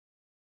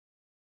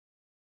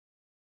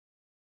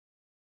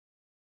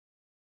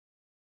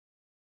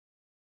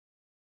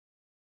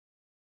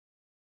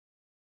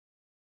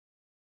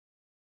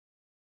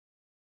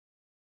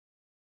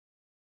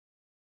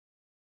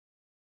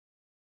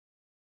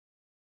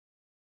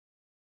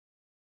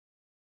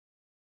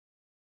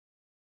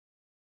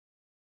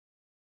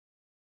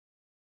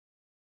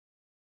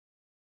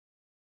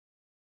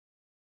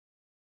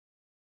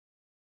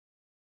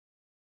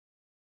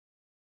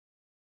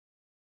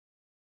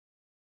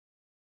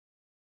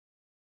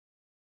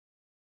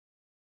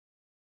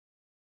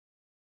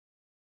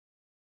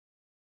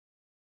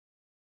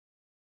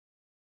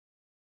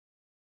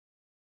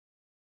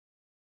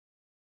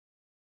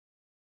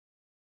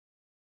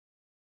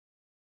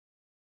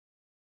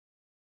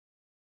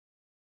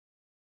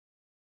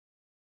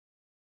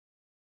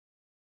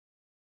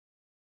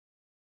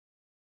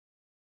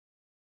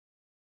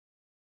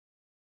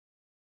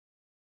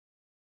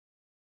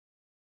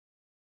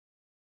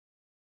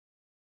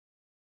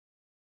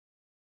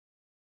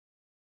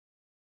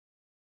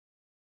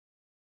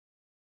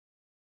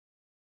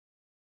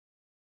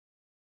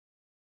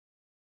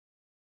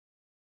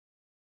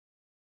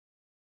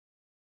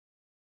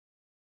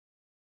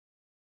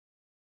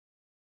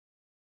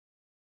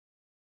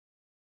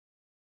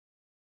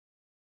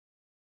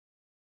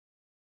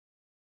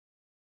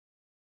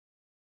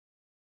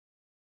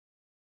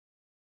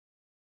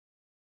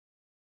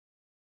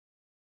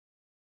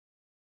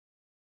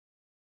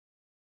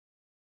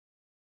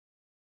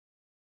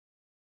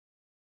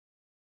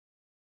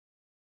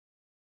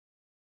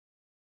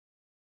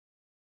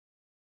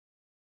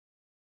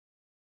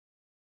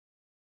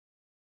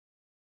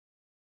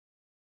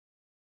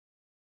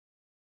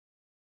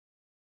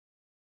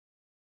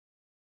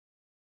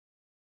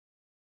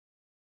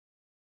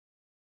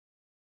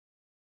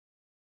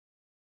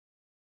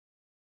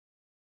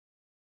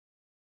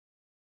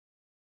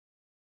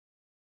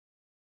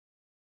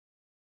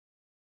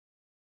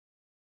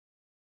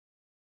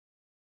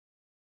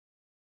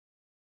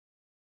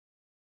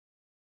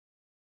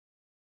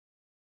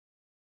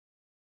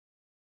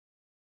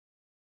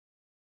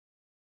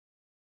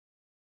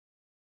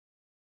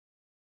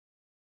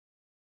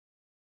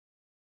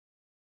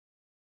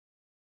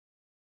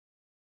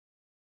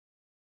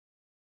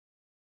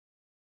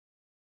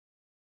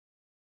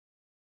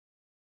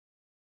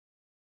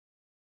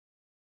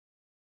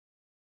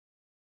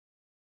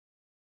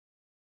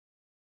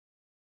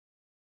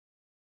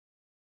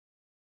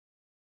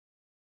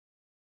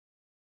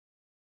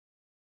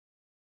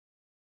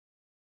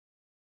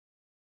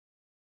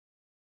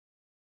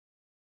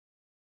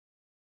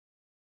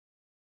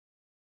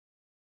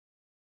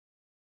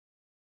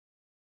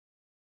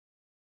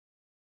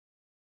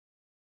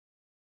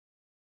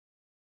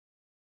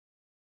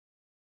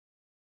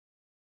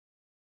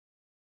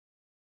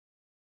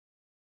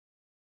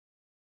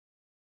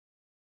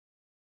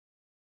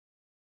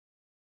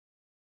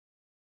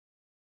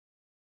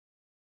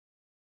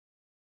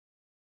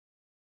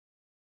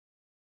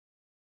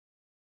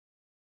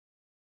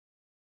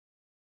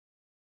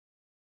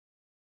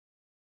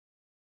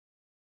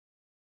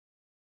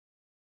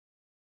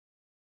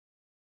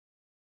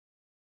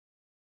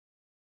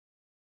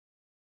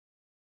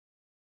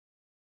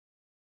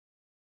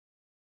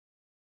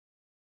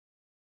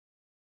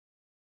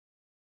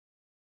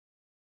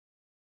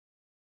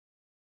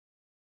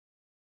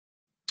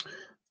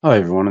Hi,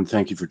 everyone, and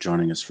thank you for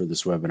joining us for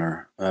this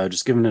webinar.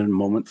 Just giving it a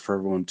moment for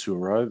everyone to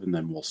arrive, and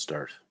then we'll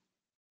start.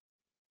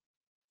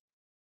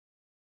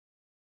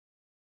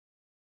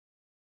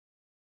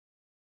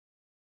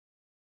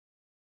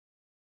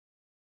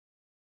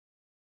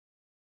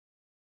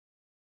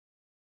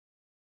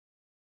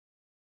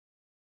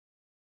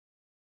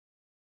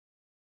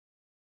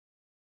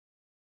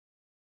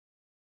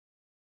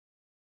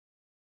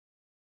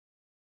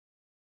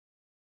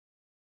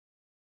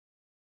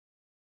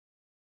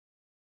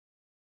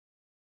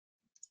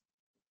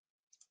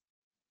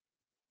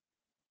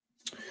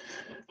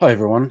 Hi,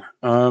 everyone,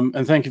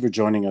 and thank you for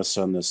joining us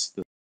on this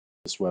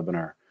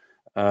webinar.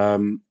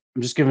 I'm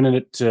just giving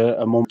it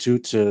a moment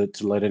to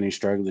let any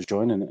stragglers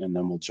join, and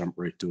then we'll jump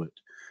right to it.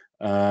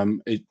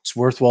 It's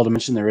worthwhile to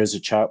mention there is a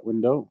chat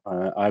window.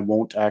 I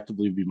won't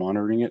actively be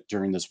monitoring it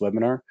during this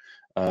webinar,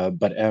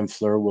 but Anne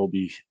Fleur will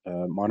be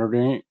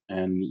monitoring it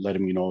and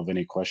letting me know of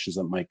any questions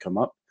that might come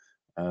up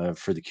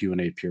for the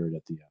Q&A period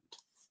at the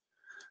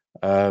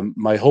end.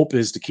 My hope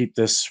is to keep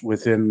this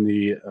within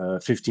the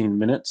 15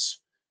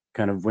 minutes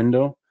kind of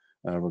window.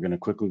 We're going to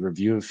quickly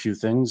review a few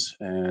things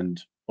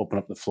and open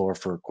up the floor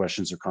for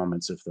questions or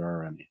comments if there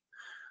are any.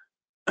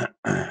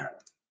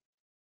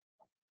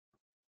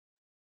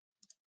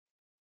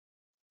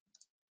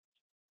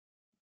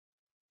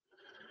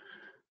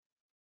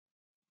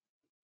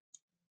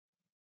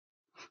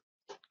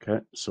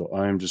 Okay, so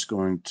I'm just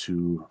going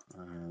to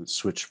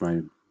switch my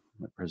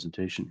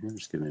presentation here.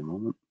 Just give me a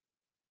moment.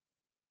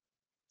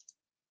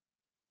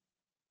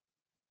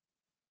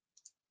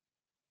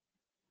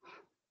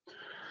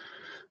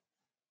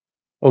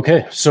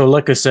 Okay, so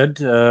like I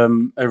said,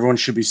 everyone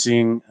should be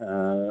seeing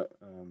a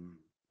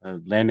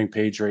landing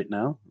page right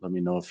now. Let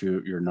me know if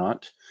you're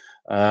not.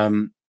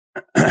 Um,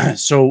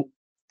 so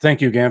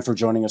thank you again for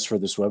joining us for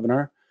this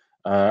webinar.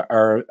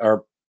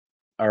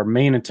 Our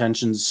main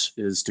intentions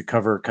is to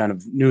cover kind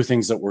of new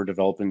things that we're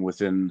developing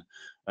within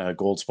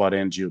Goldspot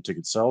and Geotic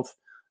itself.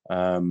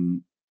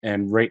 Um,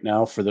 and right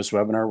now for this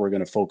webinar, we're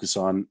going to focus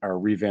on our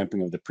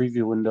revamping of the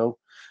preview window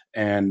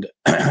and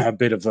a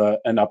bit of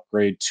an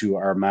upgrade to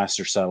our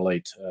master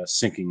satellite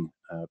syncing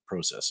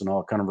process. And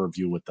I'll kind of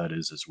review what that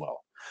is as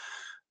well.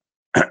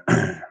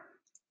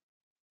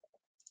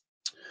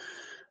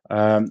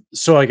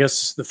 So I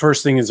guess the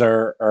first thing is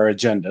our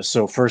agenda.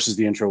 So first is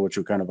the intro, which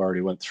we kind of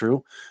already went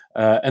through.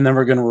 And then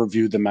we're going to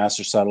review the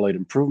master satellite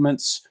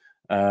improvements,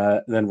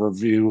 then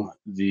review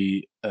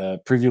the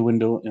preview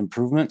window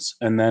improvements,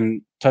 and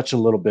then touch a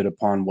little bit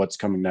upon what's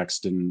coming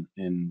next in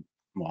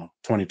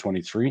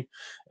 2023.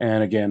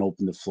 And again,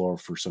 open the floor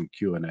for some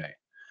Q&A.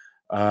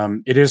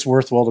 It is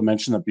worthwhile to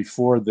mention that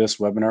before this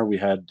webinar, we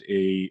had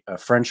a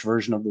French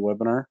version of the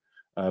webinar.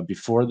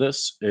 Before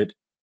this,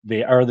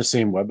 they are the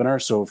same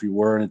webinar. So if you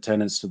were in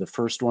attendance to the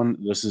first one,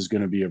 this is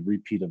going to be a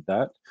repeat of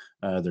that.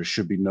 There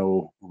should be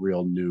no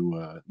real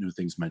new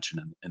things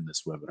mentioned in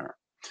this webinar.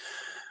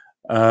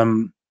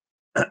 Um,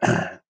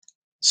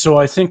 so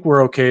I think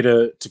we're okay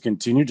to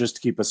continue just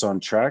to keep us on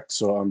track.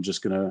 So I'm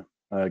just going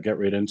to get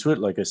right into it.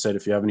 Like I said,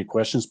 if you have any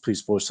questions,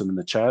 please post them in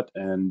the chat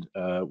and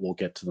we'll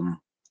get to them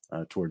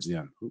towards the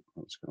end. Oop,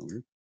 that was kind of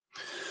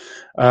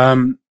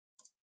weird.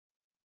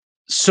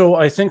 So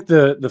I think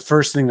the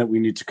first thing that we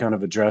need to kind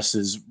of address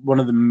is one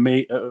of the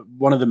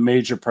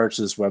major parts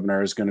of this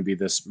webinar is going to be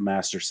this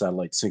master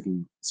satellite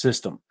syncing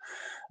system.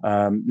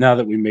 Now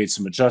that we made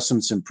some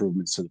adjustments,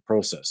 improvements to the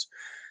process,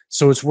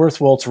 so it's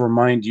worthwhile to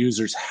remind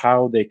users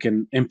how they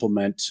can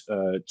implement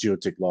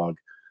GeoticLog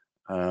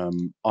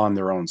on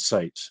their own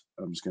site.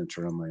 I'm just going to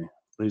turn on my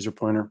laser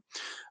pointer.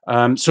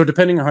 So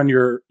depending on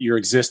your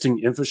existing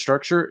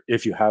infrastructure,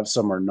 if you have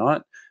some or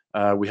not,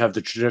 we have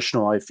the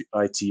traditional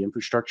IT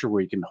infrastructure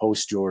where you can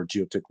host your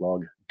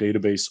GeoticLog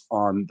database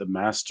on the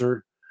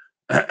master,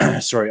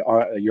 sorry,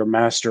 your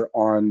master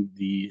on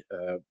the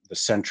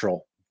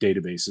central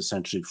database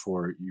essentially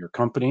for your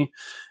company.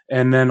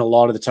 And then a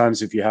lot of the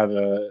times, if you have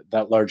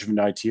that large of an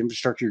IT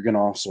infrastructure, you're going to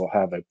also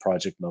have a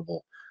project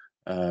level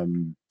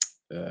um,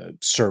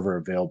 server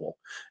available.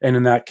 And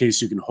in that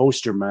case, you can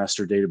host your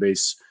master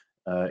database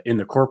in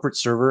the corporate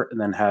server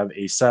and then have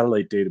a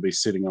satellite database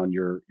sitting on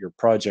your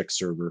project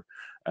server.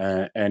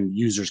 And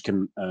users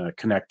can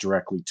connect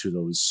directly to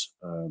those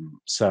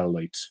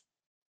satellite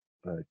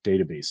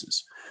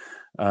databases.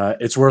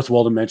 It's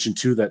worthwhile to mention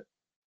too that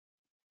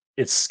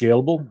it's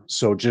scalable.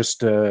 So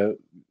just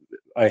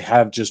I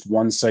have just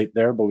one site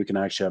there, but we can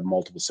actually have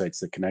multiple sites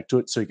that connect to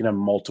it. So you can have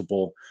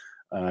multiple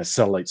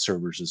satellite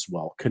servers as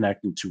well,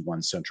 connecting to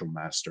one central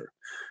master.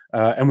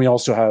 And we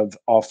also have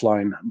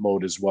offline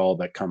mode as well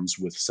that comes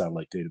with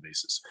satellite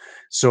databases.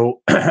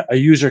 So a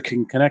user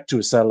can connect to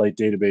a satellite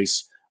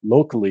database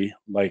locally,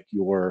 like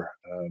your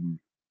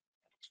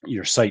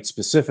site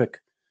specific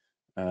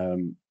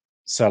um,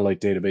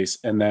 satellite database,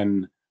 and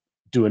then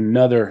do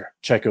another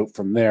checkout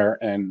from there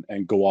and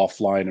go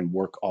offline and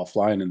work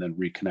offline and then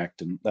reconnect,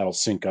 and that'll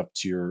sync up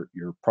to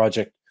your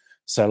project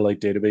satellite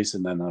database,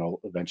 and then that'll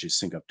eventually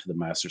sync up to the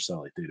master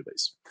satellite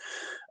database.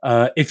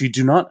 If you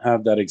do not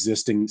have that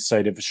existing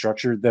site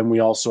infrastructure, then we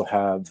also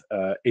have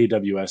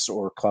AWS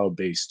or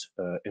cloud-based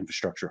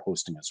infrastructure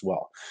hosting as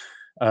well.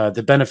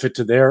 The benefit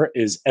to there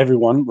is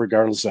everyone,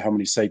 regardless of how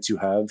many sites you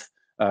have,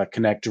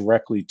 connect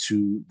directly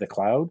to the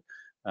cloud,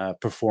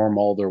 perform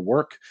all their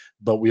work,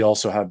 but we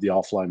also have the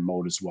offline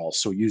mode as well.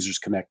 So users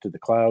connect to the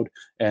cloud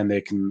and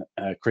they can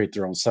create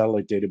their own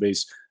satellite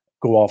database,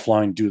 go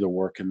offline, do their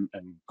work, and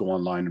go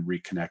online and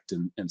reconnect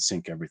and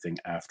sync everything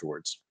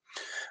afterwards.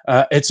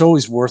 It's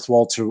always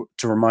worthwhile to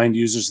remind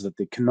users that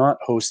they cannot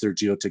host their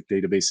Geotic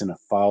database in a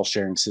file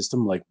sharing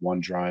system like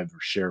OneDrive or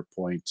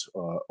SharePoint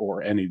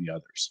or any of the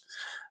others.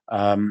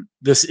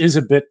 This is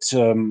a bit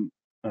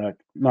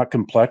not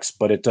complex,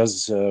 but it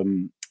does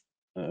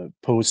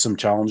pose some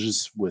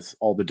challenges with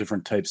all the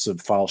different types of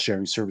file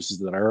sharing services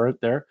that are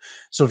out there.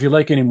 So if you'd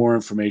like any more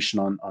information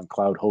on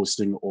cloud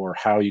hosting or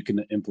how you can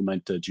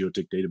implement a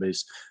Geotic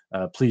database,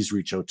 please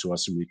reach out to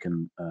us and we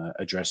can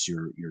address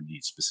your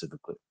needs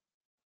specifically.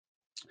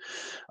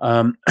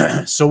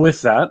 So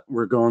with that,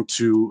 we're going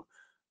to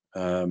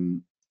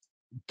um,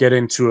 get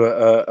into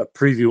a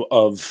preview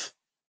of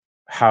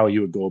how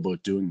you would go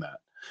about doing that.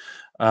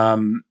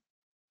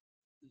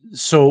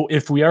 So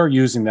if we are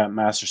using that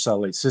master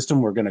satellite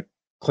system, we're going to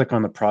click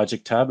on the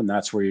project tab, and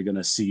that's where you're going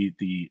to see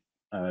the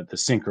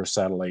synchro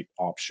satellite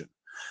option.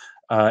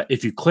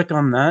 If you click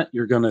on that,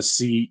 you're going to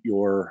see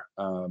your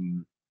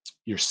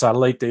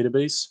satellite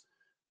database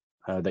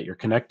that you're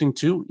connecting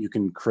to. You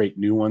can create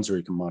new ones or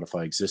you can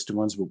modify existing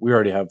ones, but we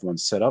already have one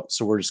set up.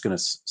 So we're just going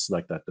to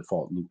select that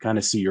default and you kind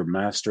of see your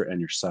master and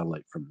your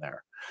satellite from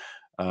there.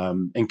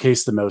 In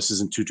case the mouse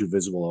isn't too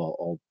visible,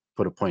 I'll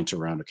put a pointer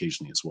around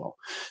occasionally as well.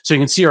 So you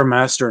can see our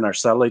master and our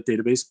satellite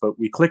database, but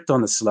we clicked on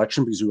the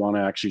selection because we want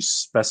to actually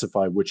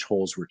specify which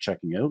holes we're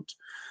checking out.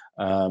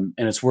 And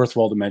it's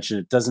worthwhile to mention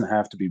it doesn't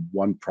have to be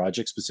one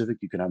project specific.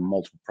 You can have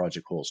multiple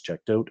project holes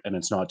checked out, and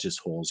it's not just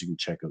holes. You can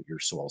check out your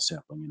soil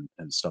sampling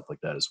and stuff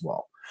like that as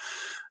well.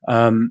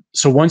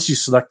 So once you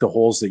select the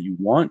holes that you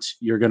want,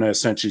 you're going to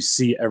essentially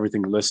see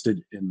everything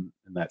listed in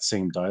that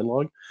same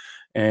dialog.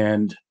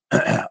 And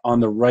on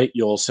the right,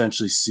 you'll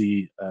essentially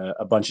see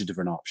a bunch of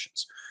different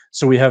options.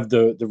 So we have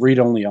the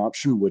read-only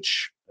option,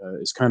 which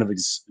is kind of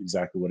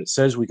exactly what it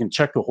says. We can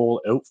check the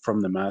hole out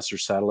from the master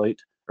satellite,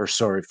 or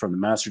sorry, from the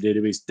master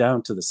database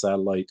down to the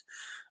satellite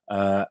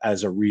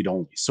as a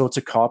read-only. So it's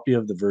a copy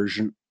of the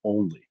version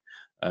only.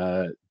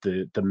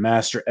 The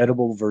master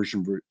editable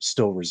version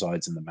still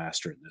resides in the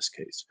master in this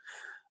case.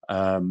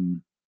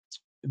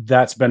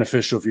 That's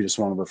beneficial if you just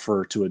want to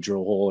refer to a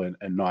drill hole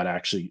and not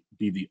actually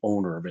be the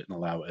owner of it and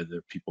allow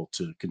other people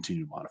to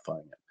continue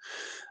modifying it.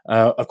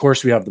 Of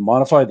course, we have the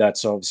modify.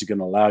 That's obviously going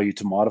to allow you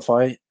to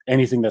modify.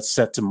 Anything that's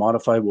set to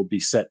modify will be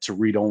set to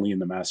read only in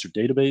the master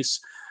database,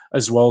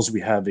 as well as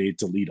we have a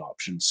delete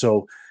option.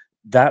 So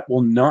that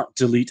will not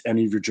delete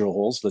any of your drill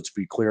holes. Let's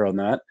be clear on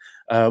that.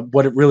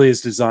 What it really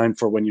is designed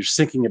for when you're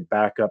syncing it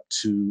back up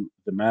to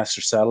the master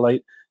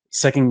satellite,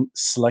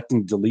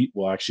 selecting delete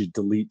will actually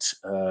delete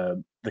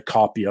the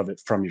copy of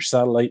it from your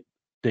satellite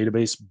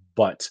database,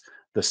 but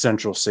the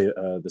central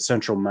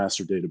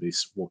master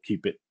database will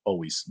keep it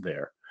always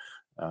there.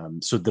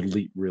 So the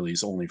delete really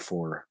is only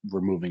for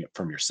removing it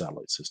from your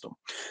satellite system.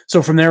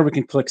 So from there, we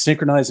can click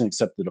synchronize and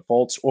accept the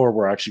defaults, or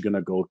we're actually going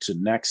to go to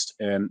next.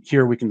 And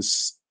here we can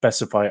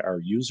specify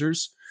our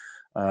users.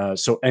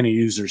 So any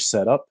users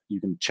set up, you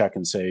can check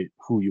and say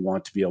who you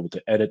want to be able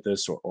to edit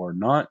this or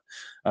not.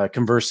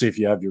 Conversely, if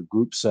you have your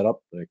group set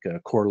up, like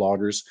core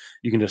loggers,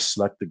 you can just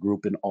select the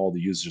group and all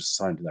the users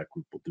assigned to that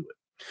group will do it.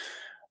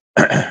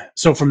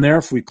 So from there,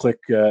 if we click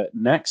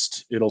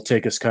next, it'll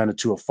take us kind of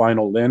to a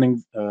final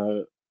landing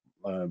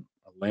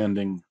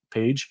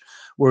page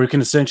where we can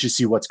essentially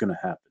see what's going to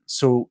happen.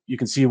 So you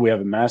can see we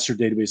have a master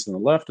database on the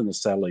left and the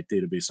satellite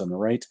database on the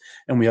right,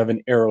 and we have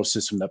an arrow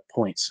system that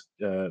points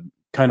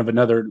kind of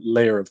another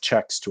layer of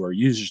checks to our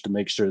users to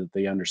make sure that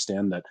they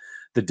understand that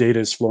the data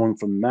is flowing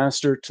from the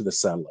master to the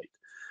satellite.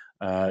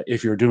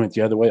 If you're doing it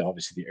the other way,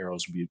 obviously the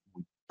arrows would be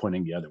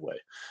pointing the other way.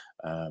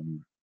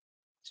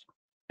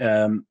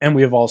 And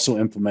we have also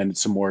implemented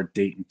some more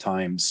date and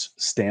times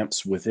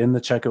stamps within the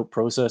checkout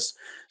process.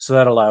 So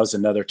that allows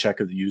another check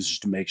of the users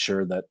to make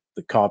sure that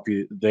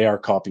they are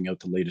copying out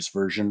the latest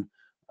version.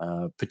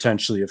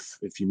 Potentially,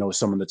 if you know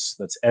someone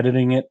that's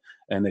editing it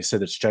and they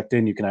said it's checked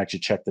in, you can actually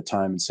check the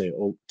time and say,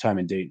 oh, time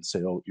and date, and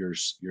say, oh,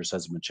 yours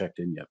hasn't been checked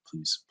in yet.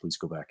 Please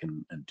go back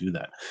and do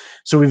that.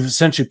 So we've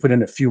essentially put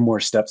in a few more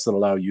steps that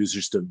allow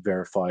users to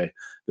verify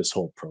this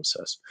whole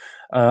process.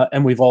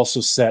 And we've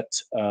also set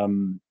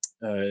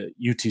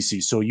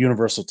UTC, so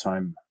universal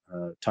time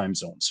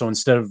zone. So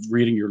instead of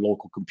reading your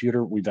local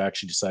computer, we've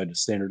actually decided to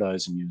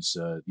standardize and use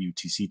the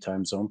UTC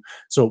time zone,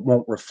 so it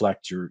won't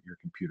reflect your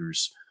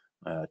computer's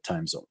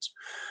time zones.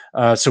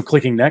 So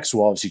clicking next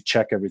will obviously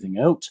check everything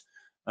out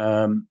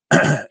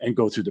and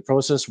go through the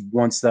process.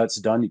 Once that's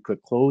done, you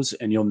click close,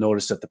 and you'll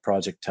notice that the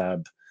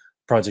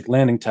project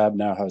landing tab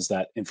now has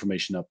that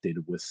information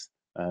updated with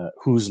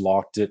who's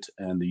locked it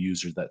and the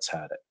user that's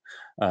had it.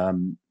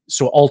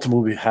 so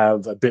ultimately, we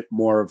have a bit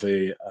more of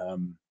a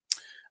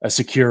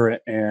secure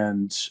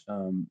and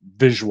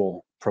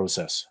visual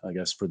process, I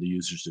guess, for the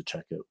users to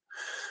check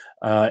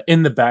out.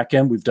 In the back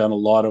end, we've done a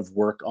lot of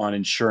work on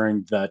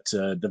ensuring that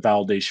the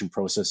validation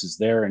process is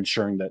there,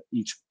 ensuring that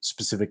each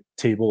specific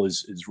table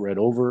is read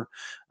over.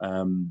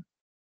 Um,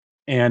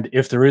 and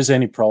if there is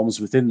any problems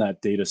within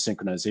that data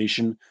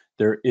synchronization,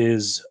 there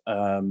is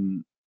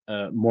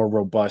more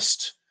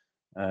robust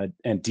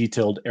and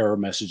detailed error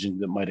messaging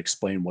that might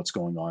explain what's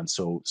going on,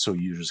 so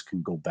users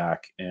can go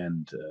back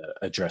and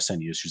address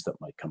any issues that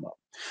might come up.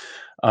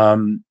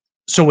 Um,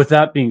 so with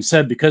that being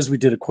said, because we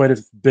did quite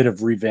a bit of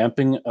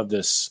revamping of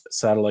this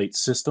satellite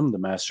system, the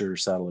master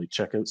satellite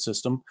checkout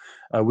system,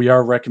 we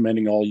are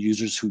recommending all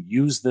users who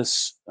use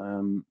this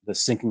the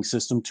syncing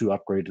system to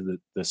upgrade to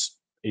this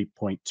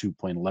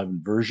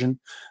 8.2.11 version.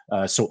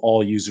 So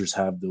all users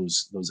have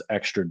those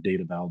extra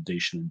data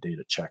validation and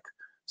data check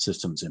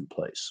systems in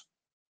place.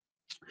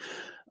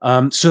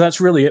 So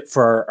that's really it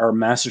for our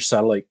master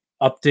satellite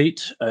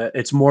update.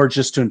 It's more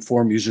just to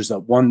inform users that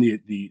one,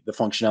 the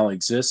functionality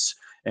exists,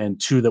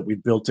 and two, that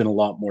we've built in a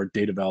lot more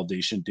data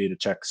validation, data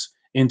checks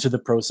into the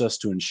process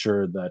to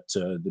ensure that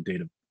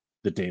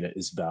the data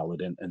is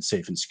valid and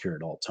safe and secure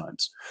at all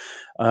times.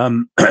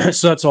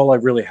 So that's all I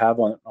really have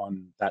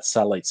on that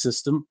satellite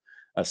system,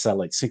 a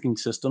satellite syncing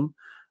system.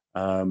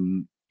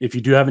 If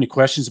you do have any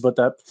questions about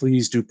that,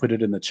 please do put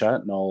it in the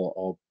chat, and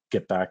I'll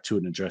get back to it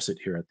and address it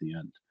here at the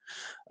end.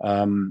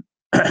 Um,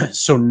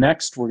 so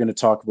next, we're going to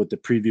talk about the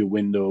preview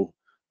window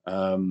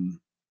um,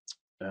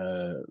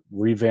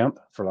 revamp,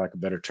 for lack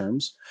of better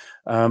terms.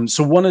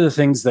 So one of the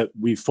things that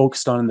we've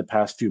focused on in the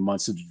past few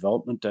months of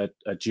development at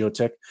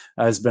Geotech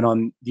has been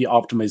on the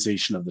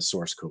optimization of the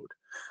source code.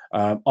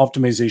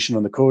 Optimization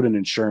on the code and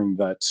ensuring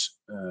that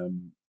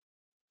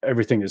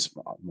everything is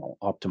well,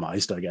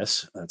 optimized, I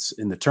guess that's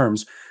in the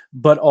terms,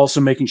 but also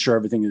making sure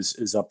everything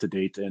is up to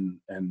date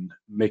and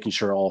making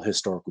sure all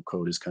historical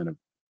code is kind of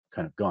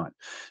gone.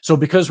 So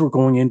because we're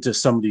going into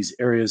some of these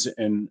areas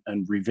and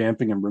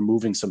revamping and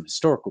removing some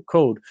historical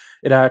code,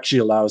 it actually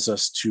allows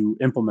us to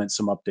implement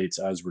some updates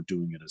as we're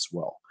doing it as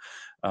well.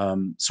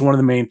 So one of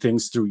the main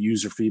things through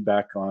user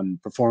feedback on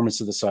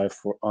performance of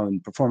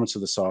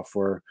the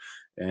software,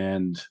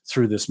 and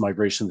through this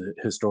migration of the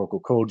historical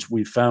codes,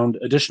 we found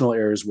additional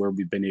areas where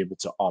we've been able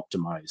to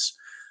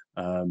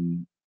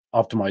um,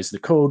 optimize the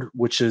code,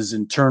 which has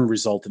in turn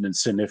resulted in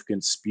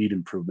significant speed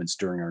improvements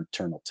during our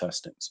internal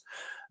testings,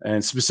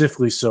 and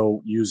specifically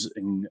so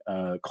using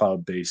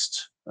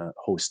cloud-based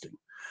hosting.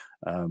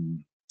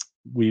 Um,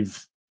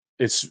 we've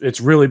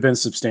it's really been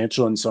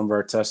substantial in some of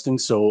our testing.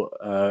 So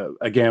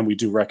again, we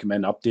do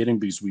recommend updating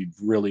because we've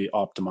really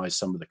optimized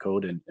some of the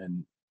code,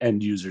 and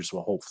end users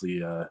will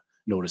hopefully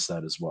notice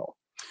that as well.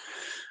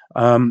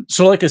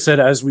 So like I said,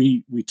 as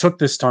we took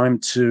this time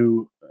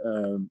to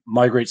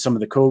migrate some of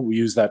the code, we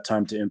use that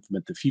time to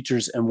implement the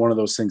features, and one of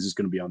those things is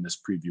going to be on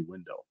this preview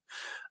window.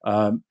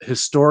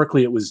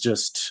 Historically, it was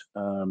just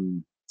uh,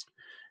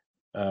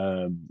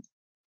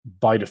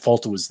 by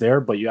default it was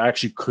there, but you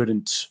actually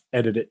couldn't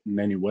edit it in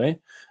any way.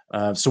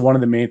 So one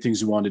of the main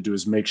things we want to do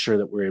is make sure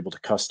that we're able to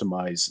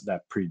customize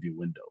that preview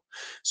window.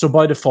 So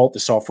by default, the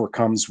software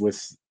comes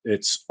with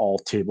its all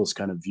tables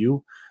kind of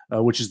view,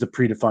 which is the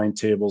predefined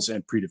tables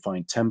and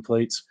predefined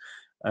templates.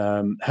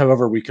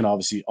 However, we can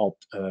obviously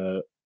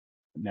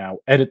now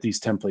edit these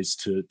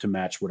templates to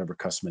match whatever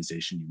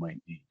customization you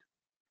might need.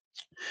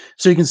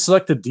 So you can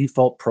select the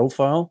default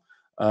profile,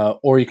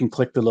 or you can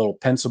click the little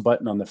pencil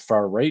button on the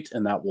far right,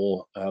 and that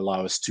will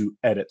allow us to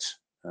edit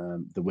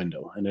the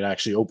window. And it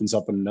actually opens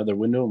up in another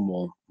window, and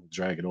we'll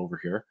drag it over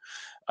here.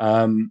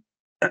 Um,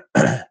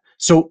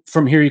 so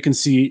from here, you can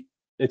see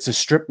it's a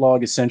strip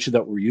log essentially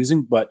that we're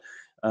using, but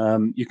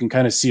you can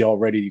kind of see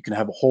already, you can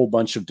have a whole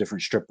bunch of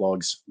different strip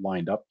logs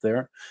lined up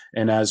there.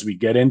 And as we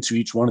get into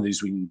each one of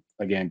these, we can,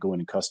 again, go in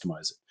and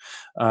customize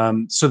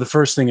it. So the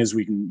first thing is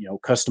we can,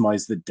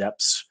 customize the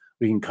depths.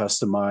 We can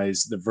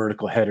customize the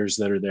vertical headers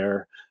that are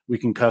there. We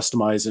can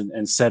customize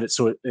and set it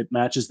so it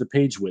matches the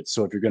page width.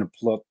 So if you're going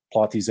to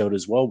plot these out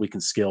as well, we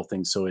can scale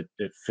things so it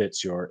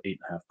fits your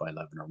 8.5 by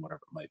 11 or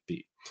whatever it might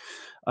be.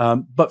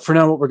 But for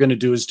now, what we're going to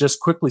do is just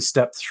quickly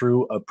step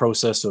through a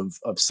process of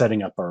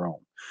setting up our own.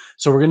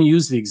 So we're going to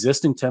use the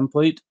existing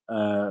template,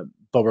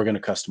 but we're going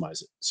to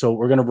customize it. So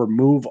we're going to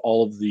remove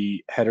all of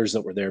the headers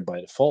that were there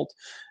by default,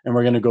 and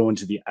we're going to go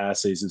into the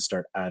assays and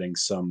start adding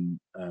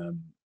some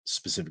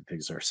specific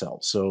things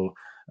ourselves. So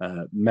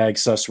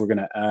magsus, we're going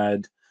to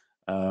add,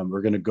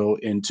 we're going to go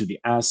into the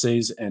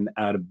assays and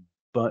add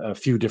a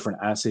few different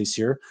assays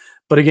here.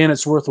 But again,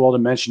 it's worthwhile to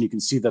mention, you can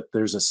see that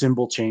there's a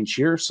symbol change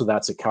here. So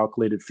that's a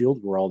calculated field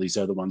where all these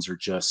other ones are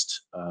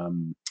just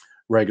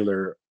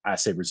regular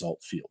assay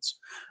result fields.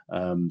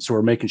 So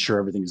we're making sure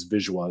everything is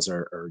visual as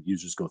our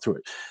users go through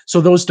it. So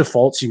those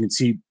defaults you can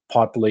see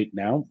populate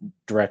now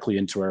directly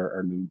into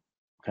our new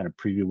kind of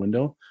preview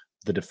window,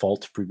 the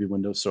default preview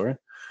window, sorry.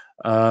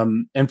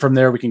 And from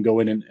there, we can go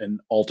in and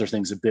alter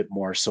things a bit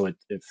more so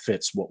it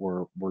fits what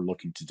we're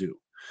looking to do.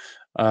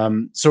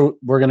 So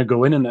we're going to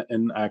go in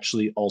and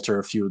actually alter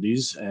a few of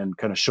these and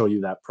kind of show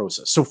you that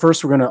process. So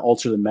first, we're going to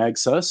alter the mag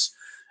sus,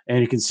 and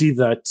you can see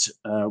that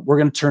we're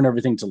going to turn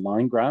everything to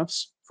line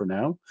graphs for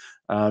now.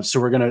 So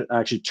we're going to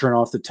actually turn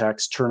off the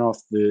text, turn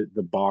off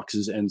the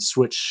boxes, and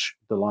switch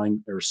the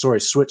line, or sorry,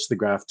 switch the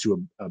graph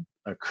to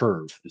a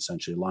curve,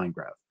 essentially a line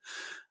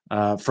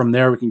graph. From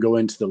there, we can go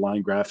into the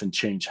line graph and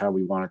change how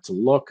we want it to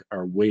look,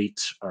 our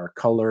weight, our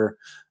color,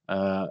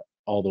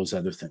 all those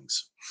other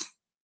things.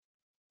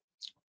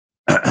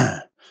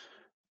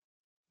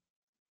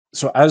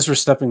 So as we're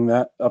stepping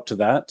that up to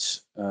that,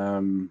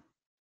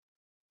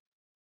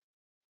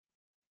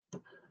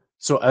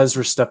 so as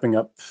we're stepping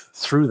up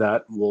through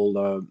that,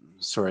 we'll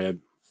sorry,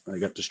 I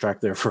got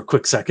distracted there for a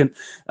quick second.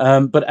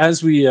 But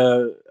as we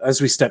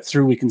step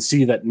through, we can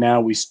see that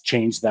now we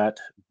change that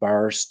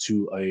bars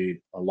to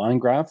a line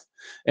graph,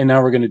 and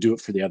now we're going to do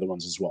it for the other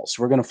ones as well.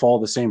 So we're going to follow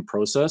the same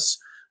process.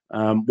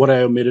 What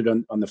I omitted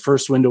on the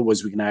first window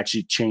was we can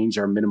actually change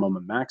our minimum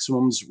and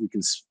maximums. We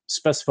can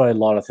specify a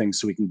lot of things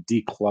so we can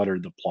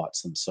declutter the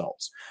plots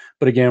themselves.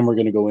 But again, we're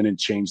going to go in and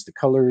change the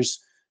colors,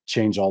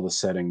 change all the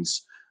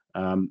settings.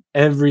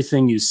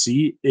 Everything you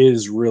see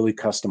is really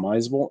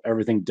customizable,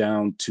 everything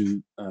down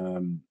to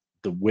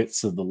the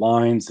widths of the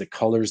lines, the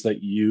colors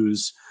that you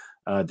use,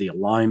 the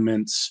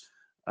alignments,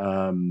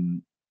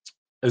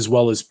 as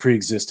well as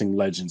pre-existing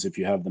legends. If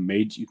you have them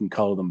made, you can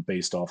color them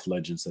based off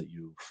legends that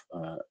you've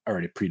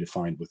already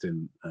predefined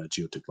within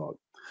GeoticLog.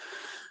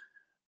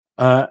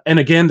 And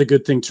again, the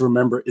good thing to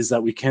remember is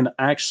that we can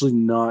actually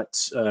not,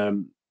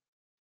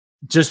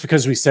 just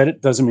because we said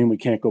it doesn't mean we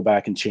can't go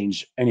back and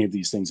change any of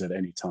these things at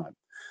any time.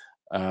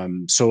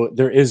 So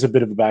there is a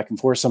bit of a back and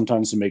forth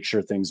sometimes to make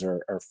sure things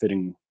are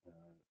fitting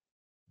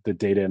the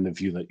data and the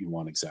view that you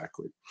want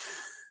exactly.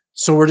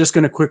 So we're just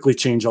going to quickly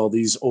change all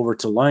these over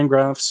to line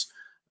graphs.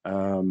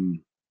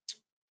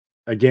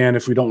 Again,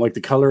 if we don't like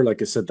the color,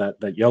 like I said,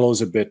 that yellow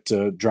is a bit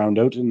drowned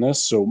out in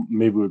this, so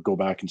maybe we'll go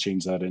back and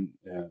change that in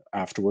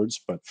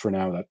afterwards. But for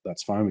now,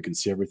 that's fine. We can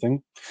see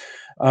everything.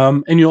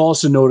 And you'll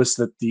also notice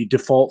that the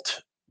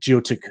default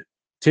Geotic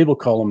table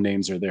column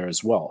names are there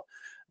as well.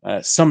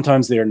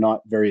 Sometimes they are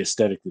not very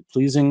aesthetically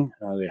pleasing.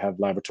 They have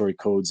laboratory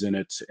codes in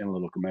it,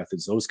 analytical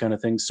methods, those kind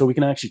of things. So we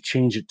can actually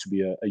change it to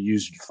be a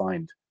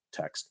user-defined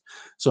text.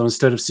 So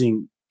instead of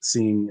seeing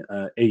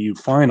AU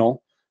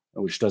final,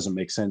 which doesn't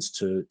make sense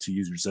to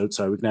users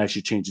outside, we can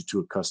actually change it to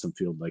a custom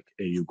field like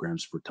AU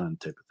grams per ton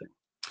type of thing.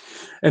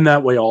 And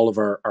that way, all of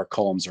our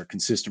columns are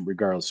consistent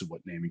regardless of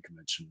what naming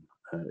convention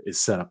is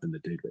set up in the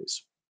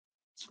database.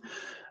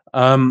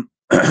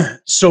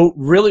 So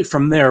really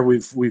from there,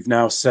 we've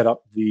now set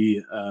up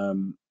the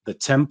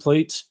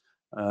template.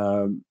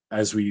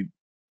 As we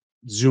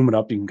zoom it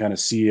up, you can kind of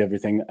see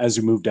everything. As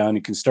we move down,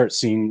 you can start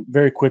seeing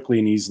very quickly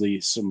and easily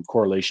some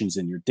correlations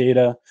in your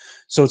data.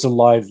 So it's a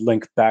live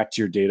link back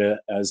to your data.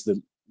 As the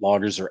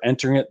loggers are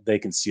entering it, they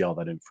can see all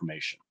that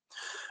information.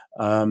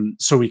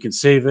 So we can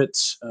save it,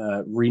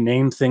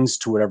 rename things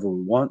to whatever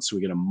we want. So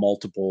we get a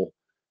multiple,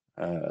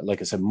 like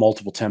I said,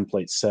 multiple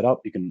templates set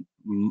up. You can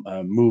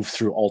move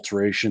through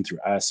alteration, through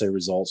assay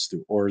results,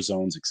 through ore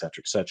zones, et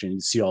cetera, et cetera. And you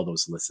can see all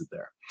those listed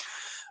there.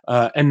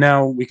 And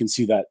now we can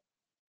see that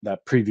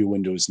preview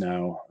window is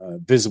now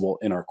visible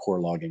in our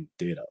core logging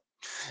data.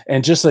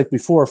 And just like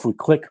before, if we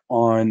click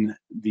on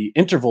the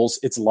intervals,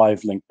 it's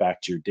live linked back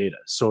to your data.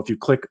 So if you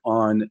click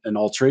on an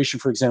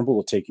alteration, for example,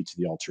 it'll take you to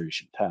the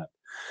alteration tab.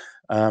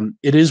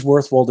 It is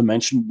worthwhile to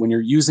mention when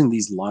you're using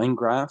these line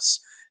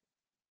graphs,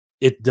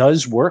 it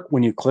does work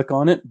when you click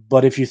on it,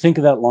 but if you think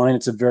of that line,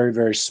 it's a very,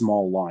 very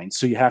small line.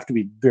 So you have to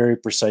be very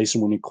precise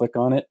when you click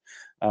on it.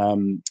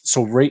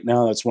 So right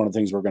now, that's one of the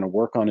things we're going to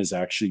work on is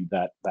actually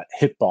that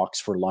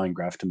hitbox for line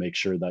graph to make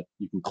sure that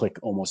you can click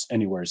almost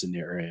anywhere in the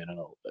area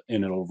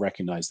and it'll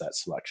recognize that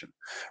selection.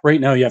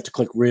 Right now, you have to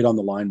click right on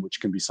the line,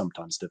 which can be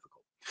sometimes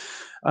difficult.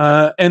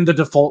 And the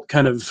default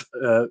kind of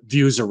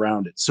views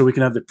around it. So we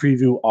can have the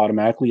preview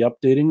automatically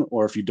updating,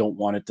 or if you don't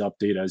want it to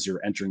update as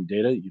you're entering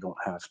data, you don't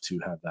have to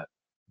have that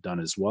done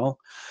as well.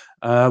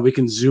 We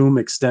can zoom,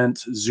 extend,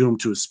 zoom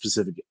to a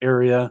specific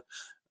area,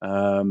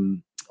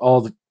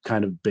 all the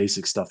kind of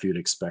basic stuff you'd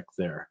expect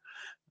there.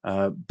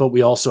 But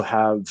we also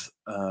have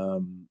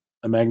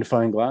a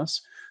magnifying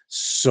glass.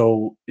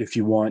 So if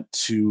you want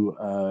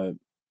to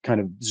kind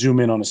of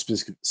zoom in on a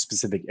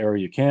specific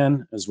area, you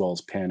can, as well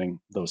as panning,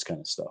 those kind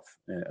of stuff,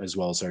 as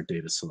well as our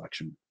data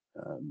selection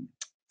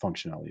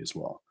functionality as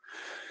well.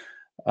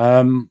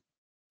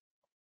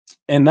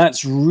 And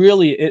that's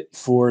really it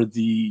for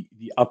the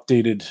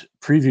updated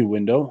preview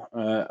window.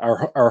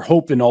 Our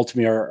hope and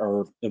ultimately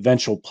our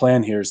eventual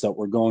plan here is that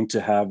we're going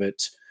to have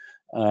it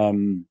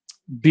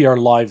be our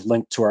live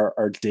link to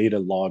our data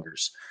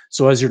loggers.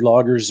 So as your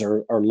loggers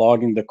are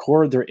logging the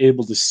core, they're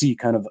able to see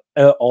kind of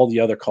all the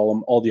other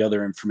column, all the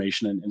other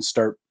information, and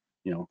start,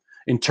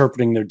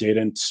 interpreting their data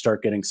and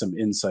start getting some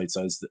insights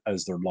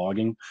as they're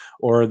logging,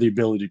 or the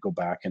ability to go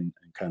back and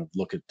kind of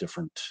look at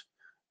different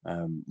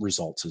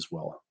results as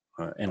well.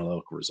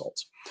 analytical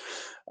results.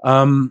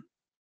 Um,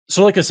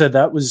 so like I said,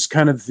 that was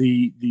kind of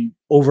the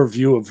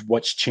overview of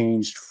what's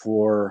changed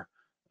for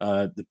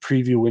the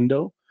preview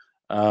window.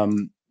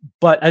 Um,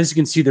 but as you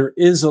can see, there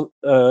is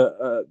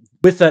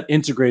with that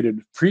integrated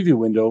preview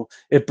window,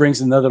 it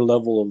brings another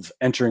level of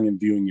entering and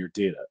viewing your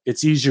data.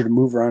 It's easier to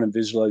move around and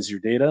visualize your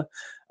data,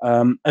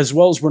 as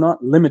well as we're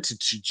not limited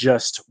to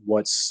just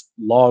what's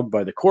logged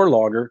by the core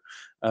logger.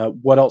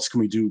 What else can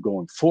we do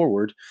going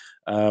forward?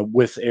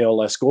 With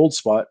ALS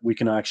Goldspot, we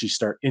can actually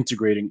start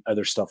integrating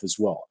other stuff as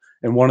well.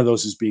 And one of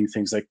those is being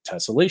things like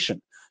tessellation.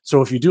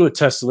 So if you do a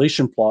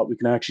tessellation plot, we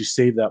can actually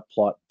save that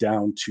plot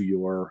down to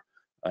your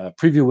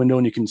preview window,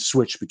 and you can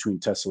switch between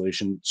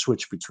tessellation,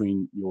 switch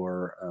between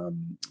your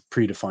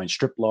predefined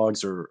strip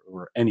logs, or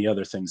any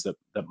other things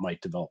that might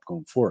develop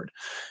going forward.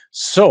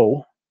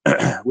 So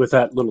with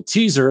that little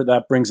teaser,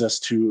 that brings us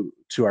to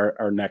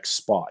our next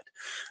spot.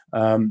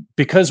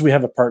 Because we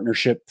have a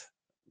partnership,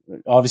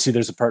 obviously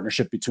there's a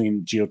partnership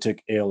between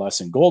Geotic,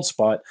 ALS, and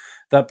Goldspot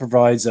that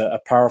provides a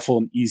powerful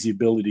and easy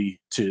ability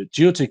to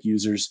Geotic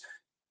users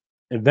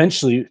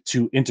eventually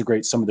to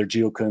integrate some of their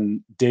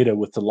geocon data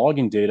with the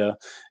logging data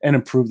and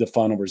improve the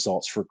final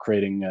results for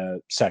creating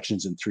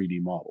sections in 3D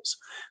models.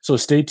 So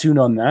stay tuned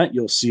on that.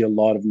 You'll see a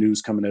lot of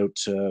news coming out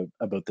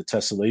about the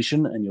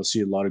tessellation, and you'll see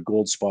a lot of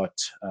Goldspot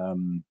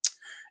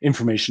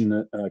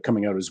information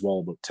coming out as well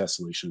about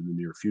tessellation in the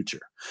near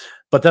future.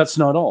 But that's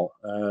not all.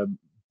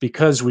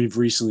 Because we've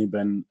recently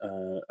been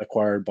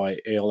acquired by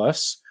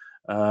ALS,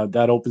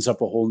 that opens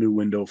up a whole new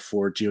window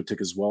for Geotic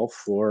as well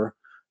for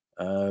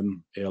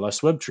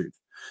ALS WebTruth.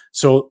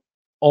 So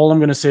all I'm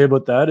going to say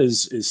about that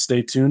is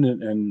stay tuned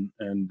and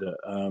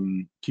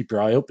keep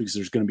your eye out, because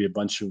there's going to be a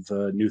bunch of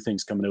new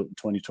things coming out in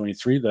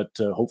 2023 that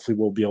hopefully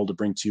we'll be able to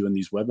bring to you in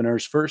these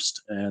webinars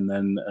first, and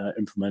then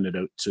implement it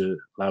out to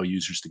allow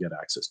users to get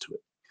access to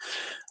it.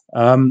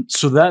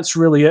 So that's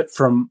really it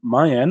from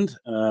my end.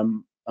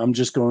 I'm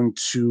just going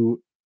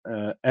to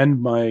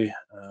end my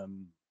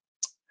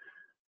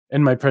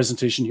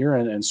presentation here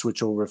and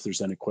switch over if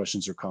there's any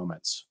questions or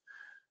comments.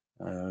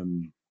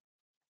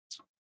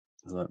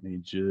 Let me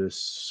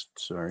just,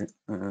 sorry,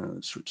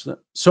 switch that.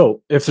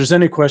 So if there's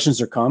any questions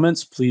or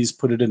comments, please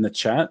put it in the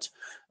chat.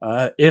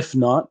 If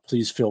not,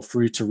 please feel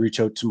free to reach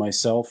out to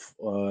myself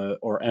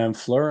or Anne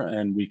Fleur,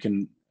 and we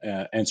can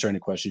answer any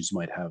questions you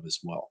might have as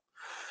well.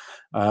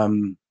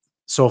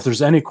 So if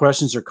there's any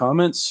questions or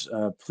comments,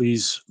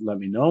 please let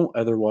me know.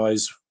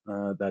 Otherwise,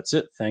 that's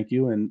it. Thank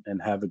you,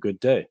 and have a good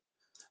day.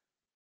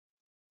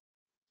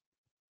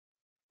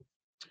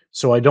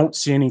 So I don't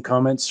see any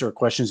comments or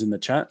questions in the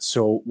chat,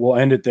 so we'll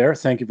end it there.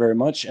 Thank you very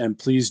much, and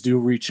please do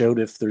reach out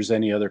if there's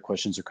any other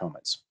questions or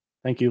comments.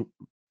 Thank you.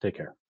 Take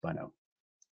care. Bye now.